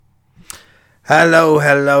Hello,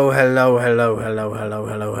 hello, hello, hello, hello, hello,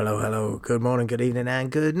 hello, hello, hello. Good morning, good evening, and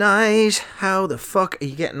good night. How the fuck are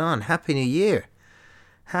you getting on? Happy New Year.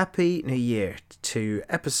 Happy New Year to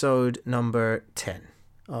episode number 10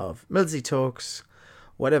 of Millsy Talks,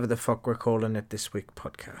 whatever the fuck we're calling it this week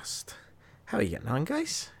podcast. How are you getting on,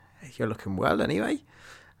 guys? You're looking well anyway.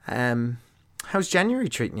 How's January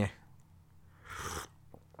treating you?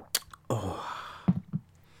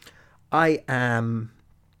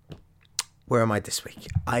 Where am I this week?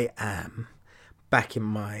 I am back in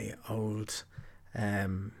my old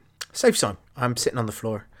safe zone. I'm sitting on the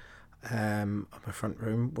floor of my front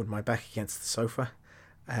room with my back against the sofa,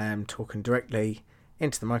 talking directly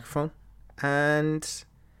into the microphone. And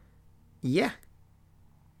yeah,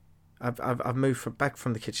 I've moved back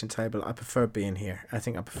from the kitchen table. I prefer being here. I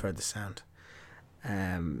think I prefer the sound.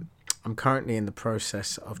 I'm currently in the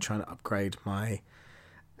process of trying to upgrade my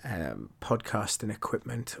podcasting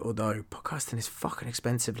equipment, although podcasting is fucking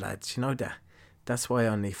expensive, lads. You know that. That's why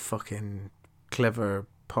only fucking clever,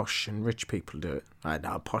 posh and rich people do it.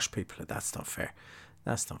 No, posh people, that's not fair.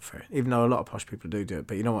 That's not fair. Even though a lot of posh people do it,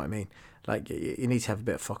 but you know what I mean. Like, you need to have a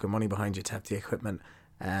bit of fucking money behind you to have the equipment.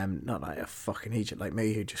 Not like a fucking idiot like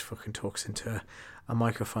me who just fucking talks into a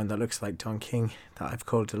microphone that looks like Don King that I've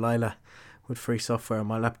called Delilah with free software on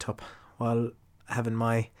my laptop while having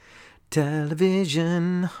my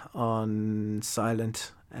television on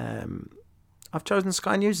silent. I've chosen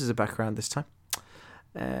Sky News as a background this time.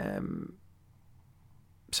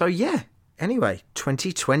 So yeah, anyway,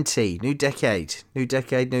 2020, new decade,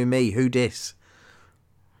 new me, who dis?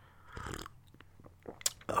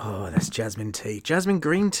 Oh, that's jasmine tea, jasmine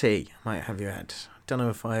green tea. Might have you had. Don't know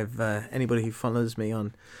if I've anybody who follows me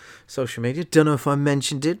on social media, don't know if I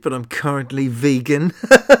mentioned it, but I'm currently vegan.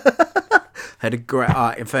 Had a great.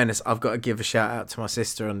 In fairness, I've got to give a shout out to my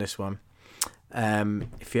sister on this one.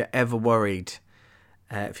 If you're ever worried,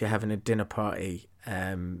 if you're having a dinner party,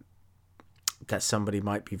 that somebody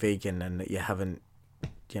might be vegan and that you haven't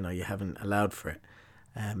allowed for it.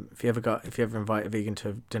 If you ever invite a vegan to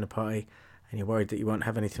a dinner party and you're worried that you won't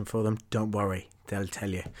have anything for them, don't worry. They'll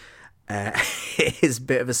tell you. It is a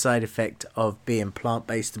bit of a side effect of being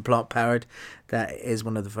plant-based and plant-powered. That is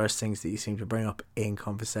one of the first things that you seem to bring up in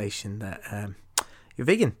conversation, that you're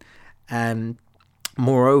vegan.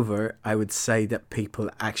 Moreover, I would say that people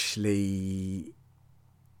actually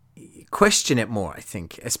question it more, I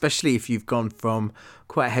think, especially if you've gone from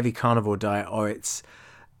quite a heavy carnivore diet, or it's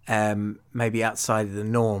maybe outside of the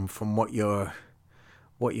norm from what you're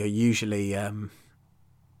usually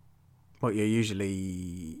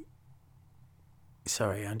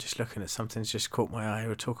sorry, I'm just looking at something's just caught my eye.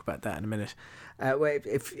 We'll talk about that in a minute.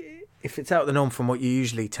 If it's out of the norm from what you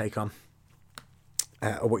usually take on,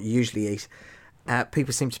 or what you usually eat,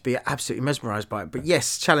 people seem to be absolutely mesmerised by it. But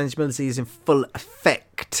yes, Challenge Millsy is in full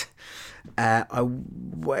effect.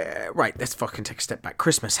 Right, let's fucking take a step back.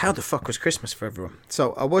 Christmas. How the fuck was Christmas for everyone?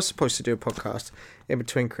 So I was supposed to do a podcast in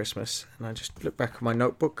between Christmas, and I just looked back at my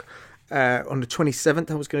notebook. On the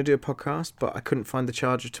 27th, I was going to do a podcast, but I couldn't find the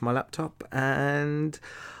charger to my laptop, and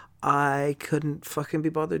I couldn't fucking be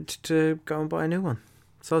bothered to go and buy a new one.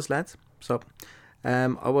 So, lads. So, I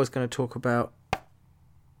was going to talk about...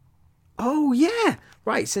 Oh, yeah!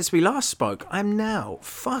 Right, since we last spoke, I'm now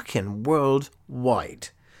fucking worldwide.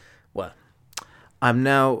 Well, I'm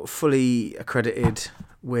now fully accredited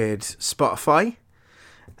with Spotify,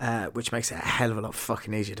 which makes it a hell of a lot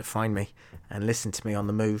fucking easier to find me and listen to me on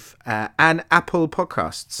the move, and Apple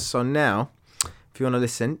Podcasts. So now, if you want to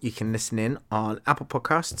listen, you can listen in on Apple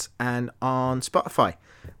Podcasts and on Spotify,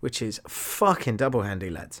 which is fucking double handy,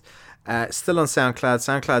 lads. Still on SoundCloud.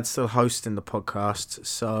 SoundCloud's still hosting the podcast.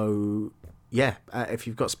 So yeah, if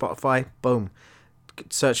you've got Spotify, boom,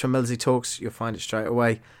 search for Millsy Talks, you'll find it straight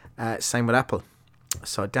away. Same with Apple.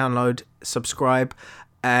 So download, subscribe.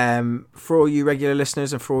 For all you regular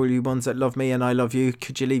listeners and for all you ones that love me and I love you,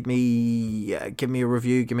 could you leave me, give me a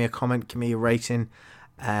review, give me a comment, give me a rating,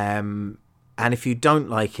 and if you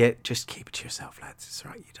don't like it, just keep it to yourself, lads. It's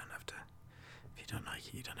alright. You don't have to. If you don't like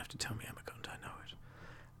it, you don't have to tell me. I'm a cunt. I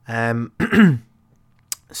know it.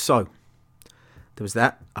 So there was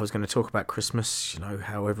that. I was going to talk about Christmas. You know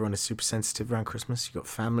how everyone is super sensitive around Christmas. You got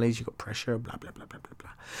families, you got pressure, blah blah blah blah blah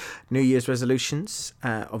blah. New Year's resolutions,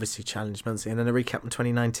 obviously Challenge Millsy, and then a recap on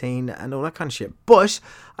 2019 and all that kind of shit. But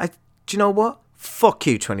do you know what? Fuck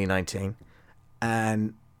you, 2019,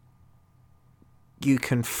 and you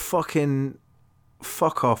can fucking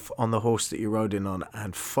fuck off on the horse that you rode in on,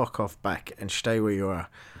 and fuck off back and stay where you are.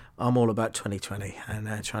 I'm all about 2020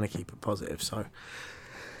 and trying to keep it positive. So.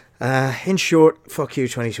 In short, fuck you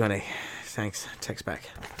 2020. Thanks. Text back.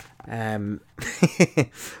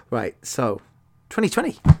 Right, so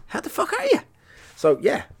 2020. How the fuck are you? So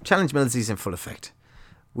yeah, Challenge Millsy's in full effect.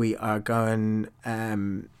 We are going.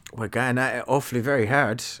 We're going at it awfully very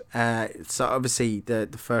hard. So obviously the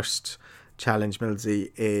first Challenge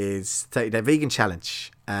Millsy is 30-day vegan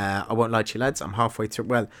challenge. I won't lie to you lads, I'm halfway through.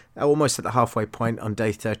 Well, almost at the halfway point on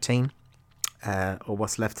day 13, or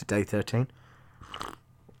what's left of day 13.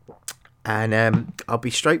 And I'll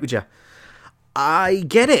be straight with you. I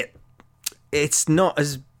get it. It's not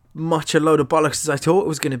as much a load of bollocks as I thought it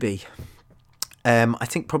was going to be. I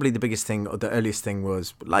think probably the biggest thing, or the earliest thing,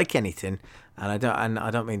 was like anything, and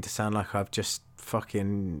I don't mean to sound like I've just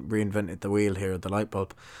fucking reinvented the wheel here, or the light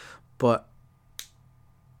bulb, but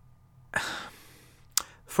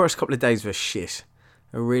first couple of days were shit.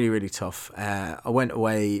 They were really, really tough. I went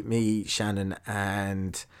away. Me, Shannon,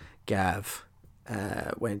 and Gav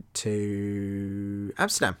went to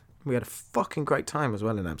Amsterdam. We had a fucking great time as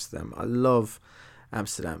well in Amsterdam. I love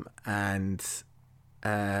Amsterdam, and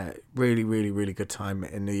really, really, really good time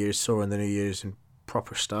in New Year's. Saw on the New Year's in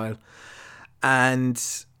proper style,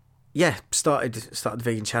 and yeah, started the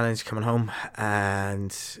vegan challenge coming home,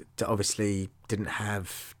 and obviously didn't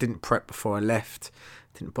prep before I left,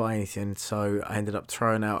 didn't buy anything, so I ended up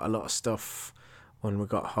throwing out a lot of stuff when we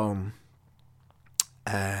got home.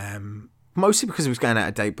 Mostly because it was going out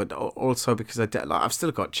of date, but also because I've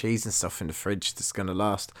still got cheese and stuff in the fridge that's going to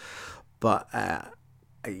last. But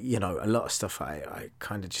you know, a lot of stuff I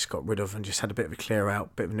kind of just got rid of and just had a bit of a clear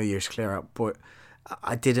out, bit of a New Year's clear out. But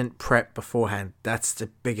I didn't prep beforehand. That's the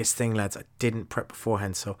biggest thing, lads. I didn't prep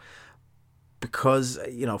beforehand. So because,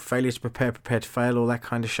 you know, failure to prepare, prepare to fail, all that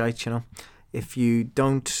kind of shite, you know. If you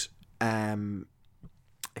don't prepare,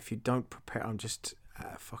 I'm just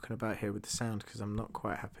fucking about here with the sound because I'm not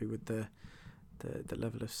quite happy with the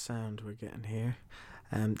level of sound we're getting here.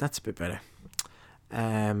 That's a bit better.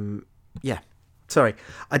 Yeah. Sorry,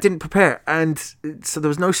 I didn't prepare, and so there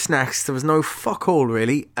was no snacks. There was no fuck all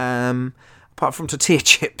really, apart from tortilla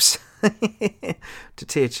chips.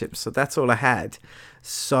 Tortilla chips. So that's all I had.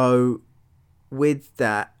 So with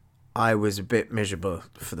that, I was a bit miserable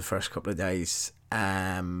for the first couple of days.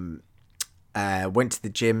 Went to the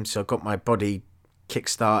gym, so I got my body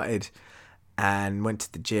kick-started and went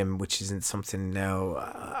to the gym, which isn't something now.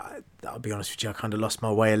 I'll be honest with you, I kind of lost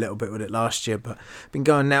my way a little bit with it last year, but been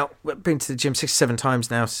going now. Been to the gym 6-7 times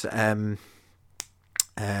now since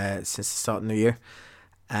the start of the new year,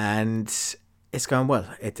 and it's going well.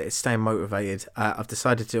 It's staying motivated. I've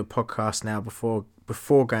decided to do a podcast now before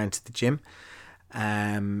going to the gym,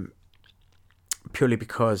 purely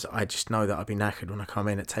because I just know that I'll be knackered when I come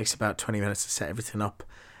in. It takes about 20 minutes to set everything up,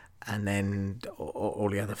 and then all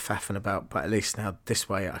the other faffing about. But at least now this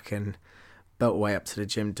way I can belt away up to the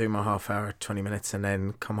gym, do my half hour, 20 minutes, and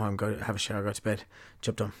then come home, go have a shower, go to bed.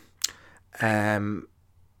 Job done.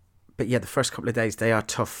 But yeah, the first couple of days, they are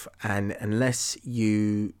tough, and unless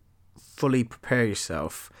you fully prepare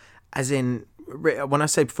yourself, as in, when I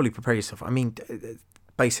say fully prepare yourself, I mean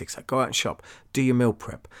basics, like go out and shop, do your meal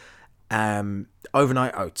prep.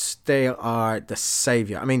 Overnight oats, they are the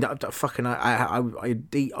saviour. I mean, I'd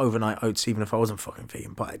eat overnight oats even if I wasn't fucking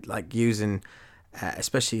vegan, but like using,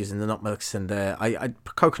 especially using the nut milks, and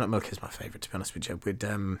coconut milk is my favourite, to be honest with you,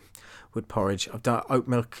 with porridge. I've done oat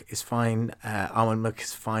milk is fine, almond milk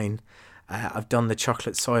is fine. I've done the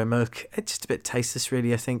chocolate soya milk. It's just a bit tasteless,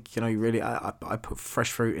 really. I think, you know, I put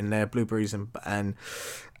fresh fruit in there, blueberries and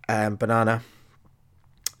banana,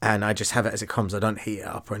 and I just have it as it comes. I don't heat it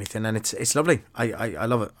up or anything, and it's lovely. I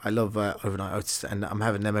love it. I love overnight oats, and I'm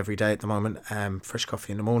having them every day at the moment. Fresh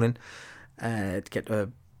coffee in the morning to get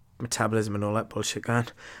the metabolism and all that bullshit going.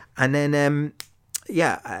 And then I'm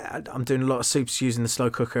doing a lot of soups, using the slow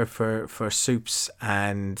cooker for soups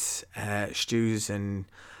and stews and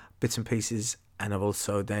bits and pieces. And I've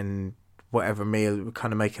also then whatever meal,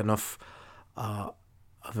 kind of make enough of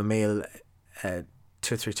a meal 2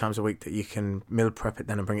 or 3 times a week that you can meal prep it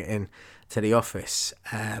then and bring it in to the office.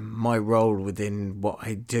 My role within what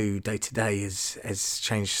I do day to day has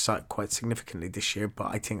changed quite significantly this year, but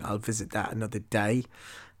I think I'll visit that another day.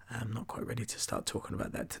 I'm not quite ready to start talking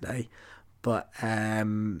about that today, but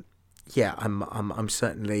I'm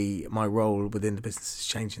certainly, my role within the business is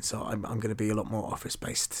changing, so I'm going to be a lot more office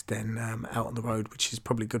based than out on the road, which is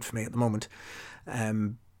probably good for me at the moment.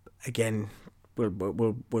 Again,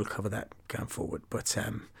 we'll cover that going forward, but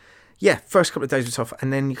first couple of days were tough,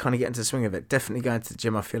 and then you kind of get into the swing of it. Definitely going to the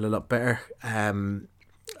gym, I feel a lot better. I'm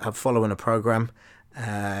following a program.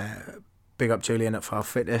 Big up Julian at File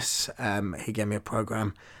Fitness. He gave me a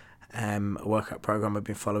program, a workout program. I've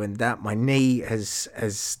been following that. My knee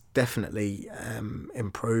has definitely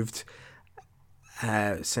improved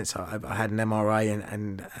since I had an MRI,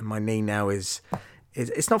 and my knee now is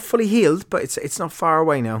it's not fully healed, but it's not far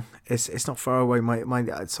away now. It's not far away.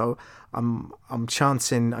 So I'm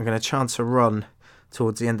chancing. I'm going to chance a run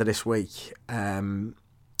towards the end of this week.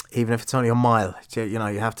 Even if it's only a mile, you know,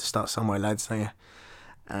 you have to start somewhere, lads, don't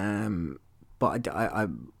you? But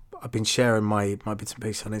I've been sharing my bits and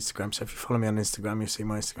pieces on Instagram. So if you follow me on Instagram, you'll see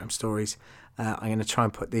my Instagram stories. I'm going to try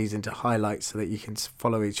and put these into highlights so that you can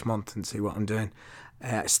follow each month and see what I'm doing.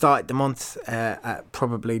 Started the month at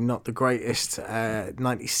probably not the greatest,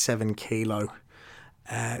 97 kilo.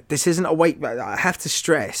 This isn't a weight, but I have to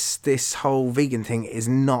stress this whole vegan thing is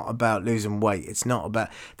not about losing weight. This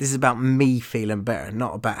is about me feeling better,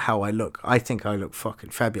 not about how I look. I think I look fucking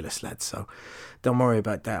fabulous, lads. So don't worry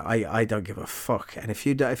about that. I don't give a fuck. And if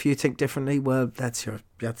you think differently, well, that's your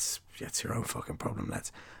own fucking problem,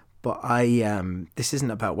 lads. But this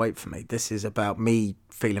isn't about weight for me. This is about me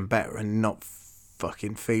feeling better and not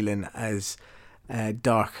fucking feeling as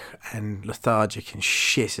dark and lethargic and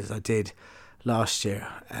shit as I did last year.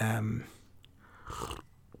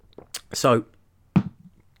 So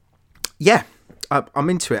yeah, I'm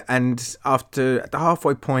into it, and after the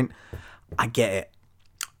halfway point, I get it.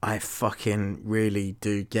 I fucking really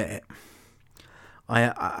do get it.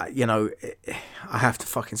 I have to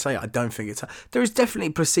fucking say, I don't think there is definitely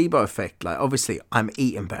a placebo effect. Like, obviously, I'm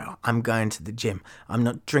eating better. I'm going to the gym. I'm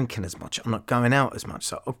not drinking as much. I'm not going out as much.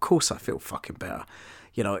 So, of course, I feel fucking better.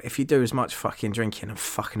 You know, if you do as much fucking drinking and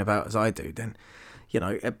fucking about as I do, then, you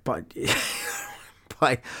know, by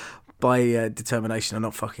determination of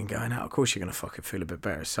not fucking going out, of course you're going to fucking feel a bit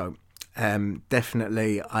better. So,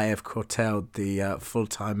 definitely, I have curtailed the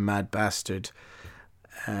full-time mad bastard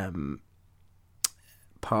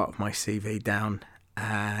part of my CV down,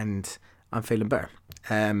 and I'm feeling better.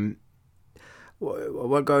 I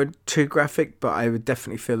won't go too graphic, but I would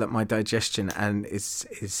definitely feel that my digestion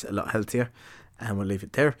is a lot healthier, and we'll leave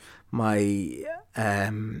it there. My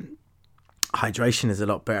hydration is a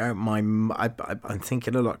lot better. I'm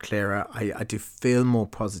thinking a lot clearer. I do feel more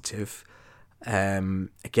positive.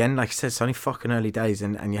 Again, like I said, it's only fucking early days,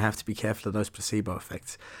 and you have to be careful of those placebo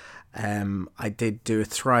effects. I did do a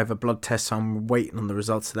Thriver blood test, so I'm waiting on the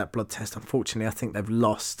results of that blood test. Unfortunately, I think they've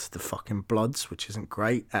lost the fucking bloods, which isn't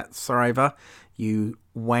great at Thriver, you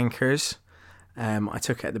wankers. I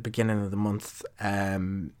took it at the beginning of the month,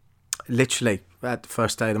 literally at the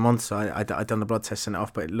first day of the month, so I done the blood test, sent it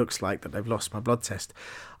off, but it looks like that they've lost my blood test.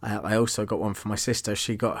 I also got one for my sister.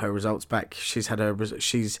 She got her results back. She's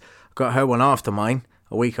got her one after mine,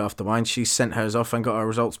 a week after mine. She sent hers off and got her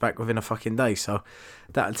results back within a fucking day. So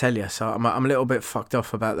that'll tell you. So I'm a little bit fucked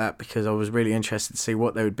off about that, because I was really interested to see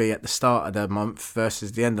what they would be at the start of the month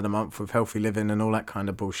versus the end of the month with healthy living and all that kind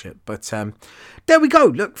of bullshit. But there we go.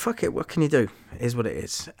 Look, fuck it. What can you do? It is what it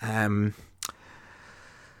is.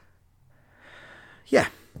 Yeah.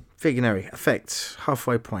 Veganuary effects,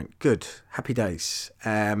 halfway point. Good. Happy days.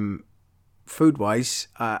 Food-wise,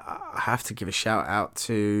 I have to give a shout out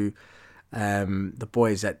to the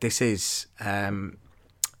boys at This Is,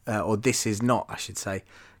 or This Is Not, I should say,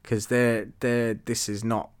 because their This Is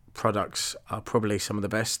Not products are probably some of the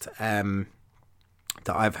best that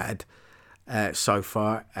I've had so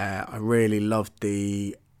far. I really loved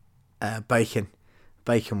the bacon.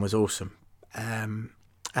 Bacon was awesome, and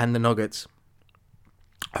the nuggets.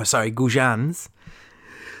 Oh, sorry, goujons.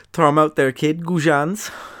 Throw them out there, kid. Goujons.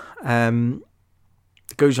 The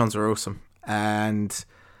goujons are awesome, and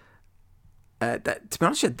to be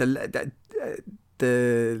honest with you,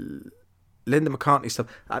 the Linda McCartney stuff,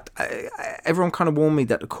 everyone kind of warned me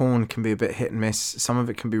that the corn can be a bit hit and miss. Some of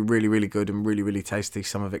it can be really, really good and really, really tasty.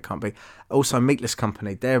 Some of it can't be. Also, Meatless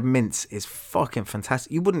Company, their mince is fucking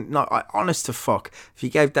fantastic. You wouldn't know, honest to fuck, if you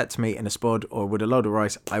gave that to me in a spud or with a load of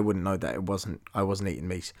rice, I wouldn't know that I wasn't eating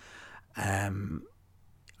meat.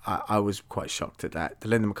 I was quite shocked at that. The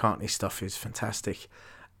Linda McCartney stuff is fantastic,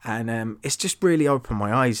 and it's just really opened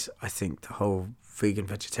my eyes. I think the whole vegan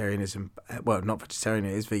vegetarianism, well, not vegetarian,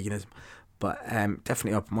 it is veganism, but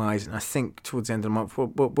definitely opened my eyes. And I think towards the end of the month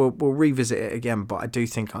we'll revisit it again. But I do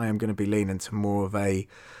think I am going to be leaning to more of a,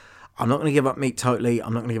 I'm not going to give up meat totally.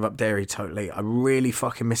 I'm not going to give up dairy totally. I really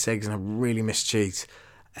fucking miss eggs and I really miss cheese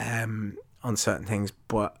on certain things,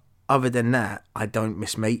 but other than that, I don't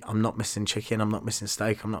miss meat. I'm not missing chicken. I'm not missing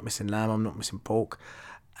steak. I'm not missing lamb. I'm not missing pork.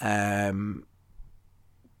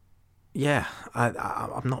 Yeah,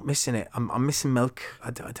 I'm not missing it. I'm missing milk.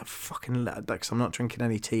 I fucking, like, I'm not drinking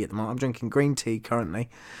any tea at the moment. I'm drinking green tea currently,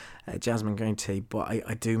 jasmine green tea. But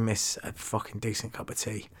I do miss a fucking decent cup of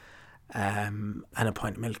tea, and a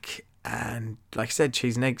pint of milk. And like I said,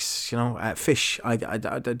 cheese and eggs. You know, fish. I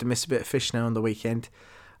miss a bit of fish now on the weekend.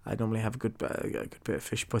 I normally have a good bit of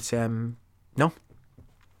fish, but no,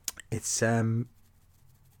 it's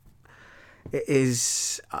it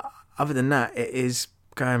is. Other than that, it is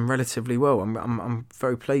going relatively well. I'm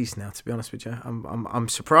very pleased now, to be honest with you. I'm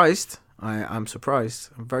surprised. I'm surprised.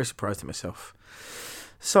 I'm very surprised at myself.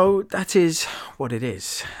 So that is what it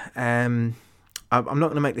is. I'm not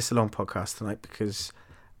going to make this a long podcast tonight because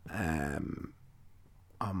I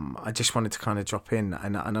just wanted to kind of drop in,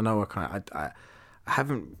 and I know I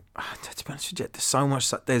haven't. To be honest with you, there's so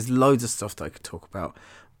much. There's loads of stuff that I could talk about,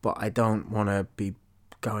 but I don't want to be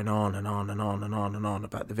going on and on and on and on and on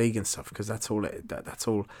about the vegan stuff because that's all. That's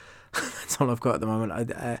all. That's all I've got at the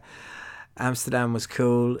moment. Amsterdam was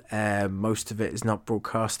cool. Most of it is not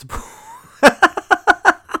broadcastable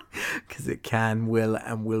because it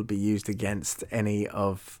will be used against any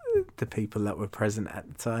of the people that were present at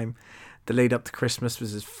the time. The lead up to Christmas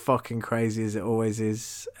was as fucking crazy as it always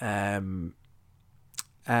is. And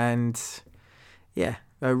yeah,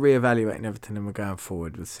 they're reevaluating everything and we're going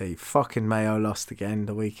forward. We'll see. Fucking Mayo lost again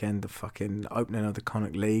the weekend, the fucking opening of the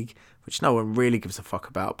Connacht League, which no one really gives a fuck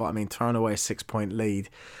about. But I mean, throwing away a 6-point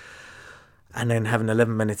lead and then having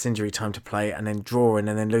 11 minutes injury time to play and then drawing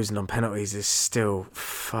and then losing on penalties is still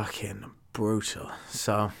fucking brutal.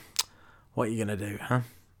 So what are you going to do, huh?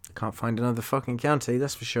 Can't find another fucking county,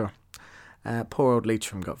 that's for sure. Poor old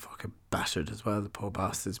Leitrim got fucking battered as well, the poor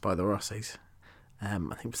bastards, by the Rossies. I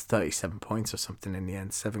think it was 37 points or something in the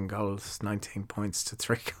end. 7 goals, 19 points to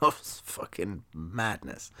 3 goals. Fucking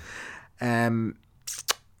madness. But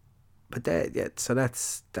yeah, so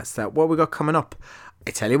that's that. What we got coming up?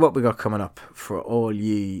 I tell you what we got coming up for all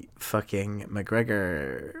ye fucking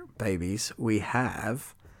McGregor babies. We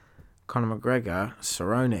have Conor McGregor,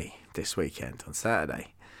 Cerrone this weekend on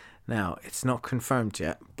Saturday. Now, it's not confirmed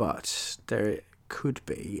yet, but there could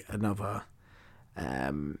be another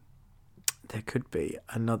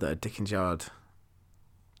Dickens Yard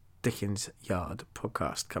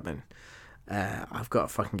podcast coming. I've got to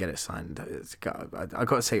fucking get it signed. I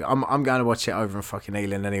got to say, I'm going to watch it over in fucking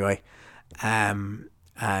Ealing anyway. And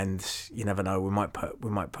you never know, we might put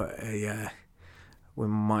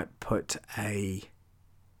a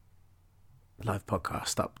live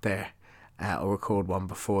podcast up there. Or record one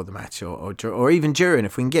before the match, or even during,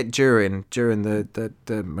 if we can get during the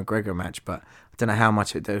McGregor match. But I don't know how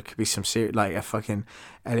much there could be some serious, like a fucking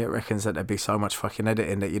Elliot reckons that there'd be so much fucking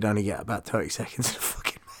editing that you'd only get about 30 seconds of the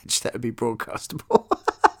fucking match that would be broadcastable.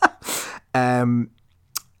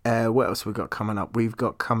 What else we got coming up? In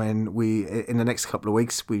the next couple of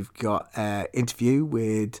weeks we've got an interview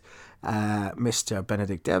with Mr.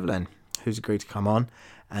 Benedict Devlin, who's agreed to come on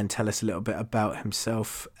and tell us a little bit about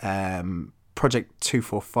himself. Project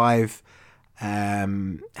 245,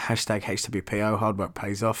 hashtag HWPO, hard work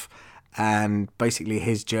pays off, and basically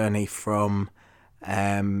his journey from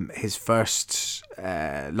his first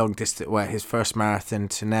his first marathon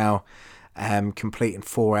to now completing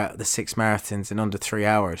 4 out of the 6 marathons in under 3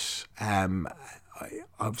 hours.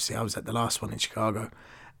 Obviously I was at the last one in Chicago,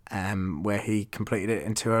 where he completed it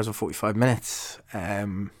in 2 hours and 45 minutes.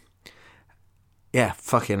 Yeah,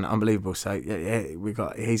 fucking unbelievable. So yeah,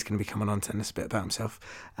 he's going to be coming on telling us a bit about himself.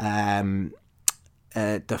 The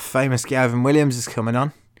famous Gavin Williams is coming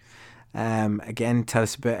on. Again, tell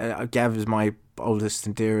us a bit. Gav is my oldest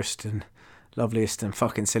and dearest and loveliest and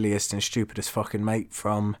fucking silliest and stupidest fucking mate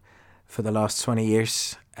for the last 20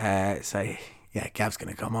 years. So yeah, Gav's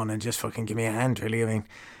going to come on and just fucking give me a hand, really. I mean,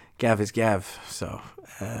 Gav is Gav. So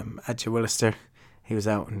at Willister, he was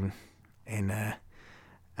out in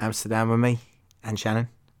Amsterdam with me. And Shannon.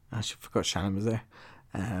 I forgot Shannon was there.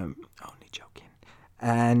 Only joking.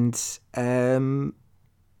 And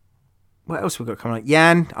what else we got coming up?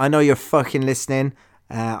 Jan, I know you're fucking listening.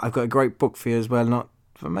 I've got a great book for you as well.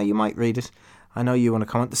 You might read it. I know you want to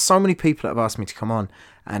come on. There's so many people that have asked me to come on.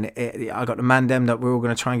 And I got the mandem that we're all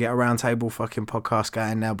going to try and get a round table fucking podcast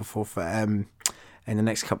going now before for in the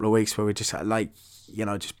next couple of weeks, where we just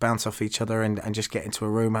just bounce off each other and just get into a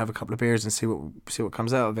room, have a couple of beers and see what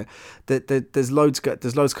comes out of it. There's loads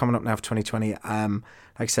coming up now for 2020. Like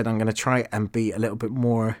I said, I'm going to try and be a little bit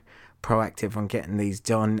more proactive on getting these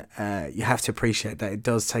done. You have to appreciate that it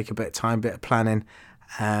does take a bit of time, a bit of planning.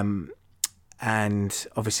 And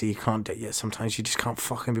obviously you can't do it. Sometimes you just can't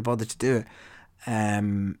fucking be bothered to do it.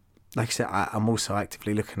 Like I said, I'm also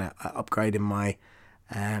actively looking at upgrading my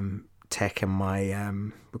tech and my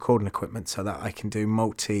recording equipment so that I can do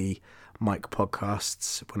multi-mic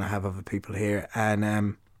podcasts when I have other people here.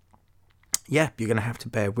 And yeah, you're going to have to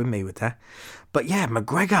bear with me with that. But yeah,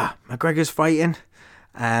 McGregor's fighting.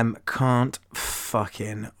 Can't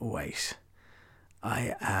fucking wait.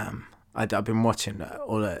 I've been watching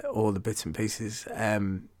all the bits and pieces,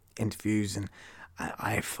 interviews, and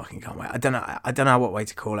I fucking can't wait. I don't know what way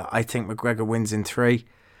to call it. I think McGregor wins in 3.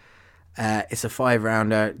 It's a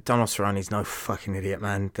 5-rounder. Donald Cerrone's no fucking idiot,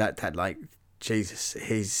 man. That like, Jesus,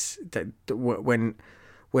 when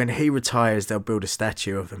he retires, they'll build a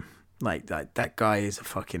statue of him. Like that guy is a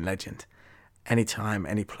fucking legend. Anytime,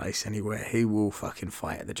 any place, anywhere, he will fucking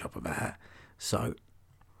fight at the drop of a hat. So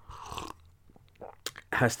it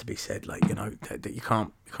has to be said, like, you know, that you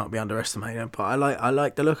can't be underestimated. But I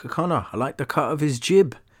like the look of Connor. I like the cut of his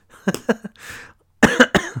jib.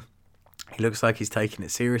 He looks like he's taking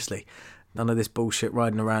it seriously. None of this bullshit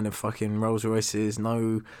riding around in fucking Rolls Royces.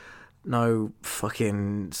 No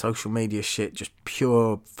fucking social media shit. Just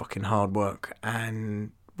pure fucking hard work.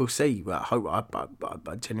 And we'll see.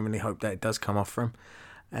 I genuinely hope that it does come off for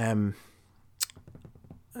him.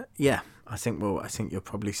 Yeah, I think you'll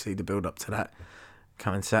probably see the build up to that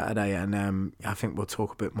coming Saturday, and I think we'll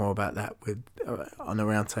talk a bit more about that with on a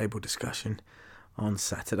roundtable discussion on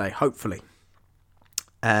Saturday, hopefully.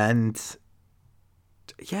 And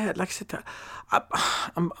yeah, like I said,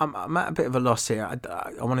 I'm at a bit of a loss here.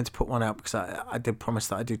 I wanted to put one out because I did promise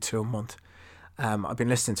that I do 2 a month. I've been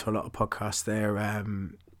listening to a lot of podcasts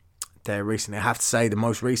there recently. I have to say, the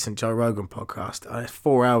most recent Joe Rogan podcast, it's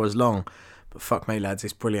 4 hours long, but fuck me, lads,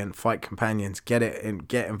 it's brilliant. Fight Companions, get it and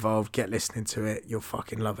get involved, get listening to it. You'll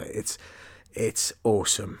fucking love it. It's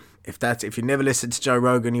awesome. If you never listened to Joe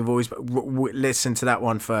Rogan, you've always listen to that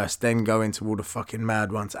one first, then go into all the fucking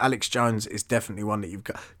mad ones. Alex Jones is definitely one that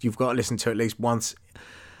you've got to listen to at least once.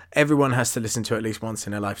 Everyone has to listen to at least once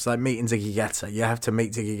in their life. It's like meeting Ziggy Getta. You have to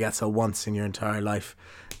meet Ziggy Getta once in your entire life,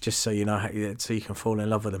 just so you know so you can fall in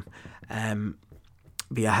love with him.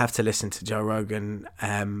 But you have to listen to Joe Rogan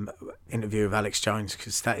interview with Alex Jones,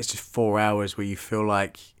 because that is just 4 hours where you feel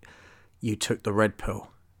like you took the red pill.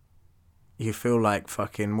 You feel like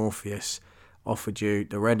fucking Morpheus offered you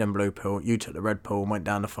the red and blue pill. You took the red pill and went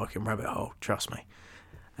down the fucking rabbit hole. Trust me.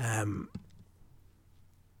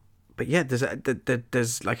 But yeah, there's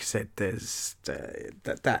like I said, there's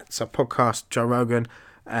that's a podcast. Joe Rogan.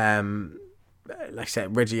 Like I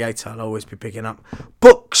said, Reggie Yates, I'll always be picking up.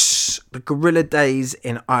 Books: The Guerrilla Days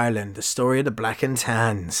in Ireland, the story of the Black and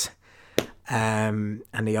Tans. And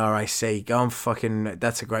the RIC. Go on, fucking.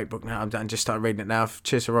 That's a great book. Now I'm just started reading it now.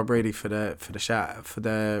 Cheers to Rob Reedy for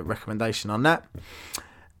the recommendation on that.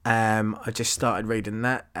 I just started reading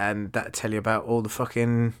that, and that'll tell you about all the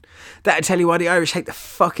fucking. That'll tell you why the Irish hate the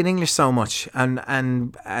fucking English so much, and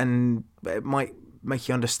it might make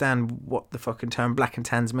you understand what the fucking term black and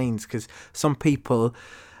tans means, because some people,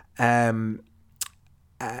 and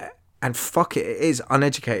fuck it is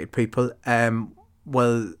uneducated people,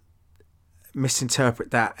 will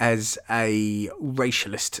misinterpret that as a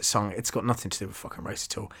racialist song. It's got nothing to do with fucking race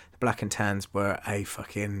at all. The Black and Tans were a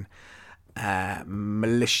fucking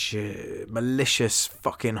malicious,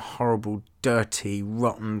 fucking horrible, dirty,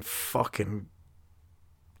 rotten fucking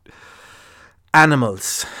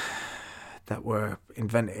animals that were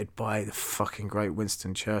invented by the fucking great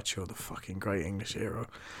Winston Churchill, the fucking great English hero.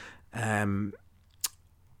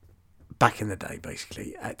 Back in the day,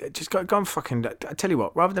 basically. Just go and fucking. I tell you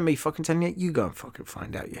what, rather than me fucking telling you, you go and fucking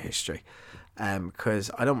find out your history.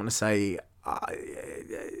 Because I don't want to say.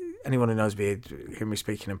 Anyone who knows me, hear me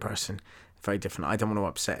speaking in person, very different. I don't want to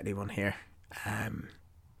upset anyone here.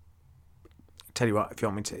 Tell you what, if you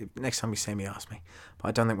want me to, next time you see me, ask me. But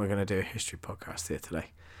I don't think we're going to do a history podcast here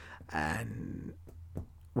today. And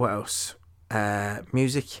what else?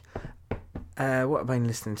 Music. What have I been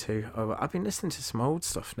listening to? Oh, I've been listening to some old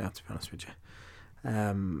stuff now, to be honest with you.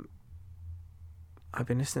 I've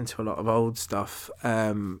been listening to a lot of old stuff.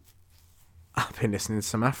 I've been listening to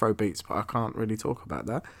some Afro beats, but I can't really talk about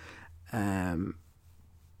that.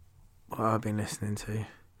 What I've been listening to.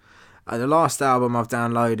 The last album I've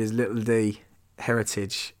downloaded is Little D,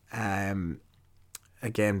 Heritage. Again,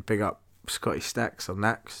 big up Scotty Stacks on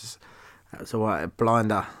that, because that was a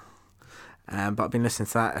blinder. But I've been listening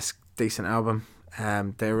to that. It's a decent album.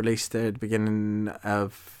 They released it at the beginning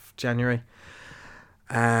of January.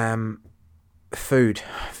 Food,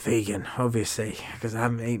 vegan, obviously, because I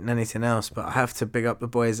haven't eaten anything else. But I have to big up the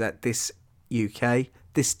boys at this.uk on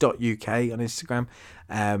Instagram.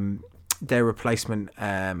 Their replacement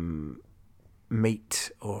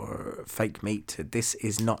meat or fake meat. This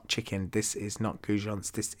is not chicken. This is not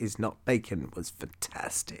goujons. This is not bacon. Was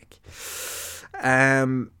fantastic.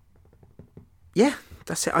 Yeah,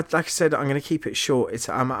 that's it. Like I said, I'm going to keep it short.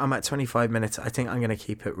 I'm at 25 minutes. I think I'm going to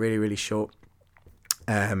keep it really, really short.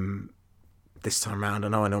 This time around, I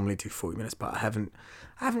know I normally do 40 minutes, but I haven't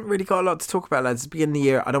really got a lot to talk about, lads. It's the beginning of the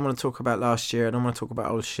year. I don't want to talk about last year. I don't want to talk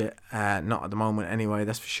about old shit. Not at the moment, anyway.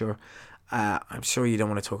 That's for sure. I'm sure you don't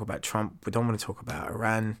want to talk about Trump. We don't want to talk about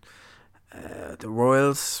Iran. The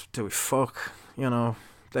royals. Do we fuck? You know,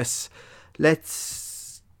 let's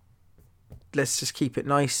just keep it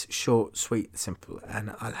nice, short, sweet, simple,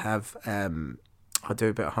 and I'll do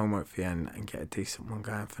a bit of homework for you and get a decent one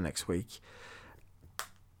going for next week.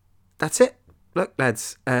 That's it. Look,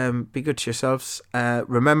 lads, be good to yourselves.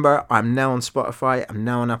 Remember, I'm now on Spotify. I'm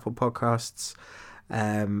now on Apple Podcasts.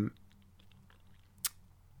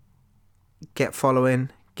 Get following,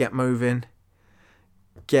 get moving,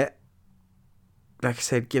 like I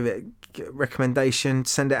said, give a recommendation,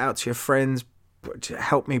 send it out to your friends,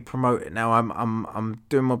 help me promote it. Now I'm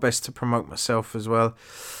doing my best to promote myself as well.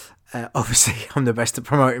 Obviously, I'm the best at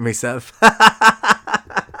promoting myself.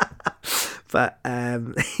 But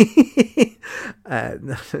no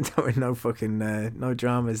fucking no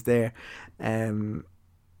dramas there.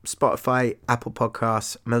 Spotify, Apple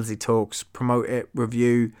Podcasts, Millsy Talks, promote it,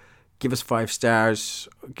 review, give us 5 stars,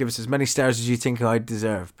 give us as many stars as you think I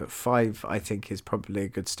deserve, but 5 I think is probably a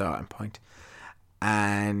good starting point.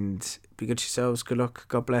 And be good to yourselves, good luck,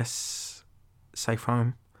 God bless, safe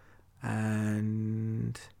home,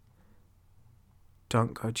 and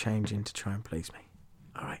don't go changing to try and please me.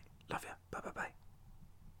 Alright.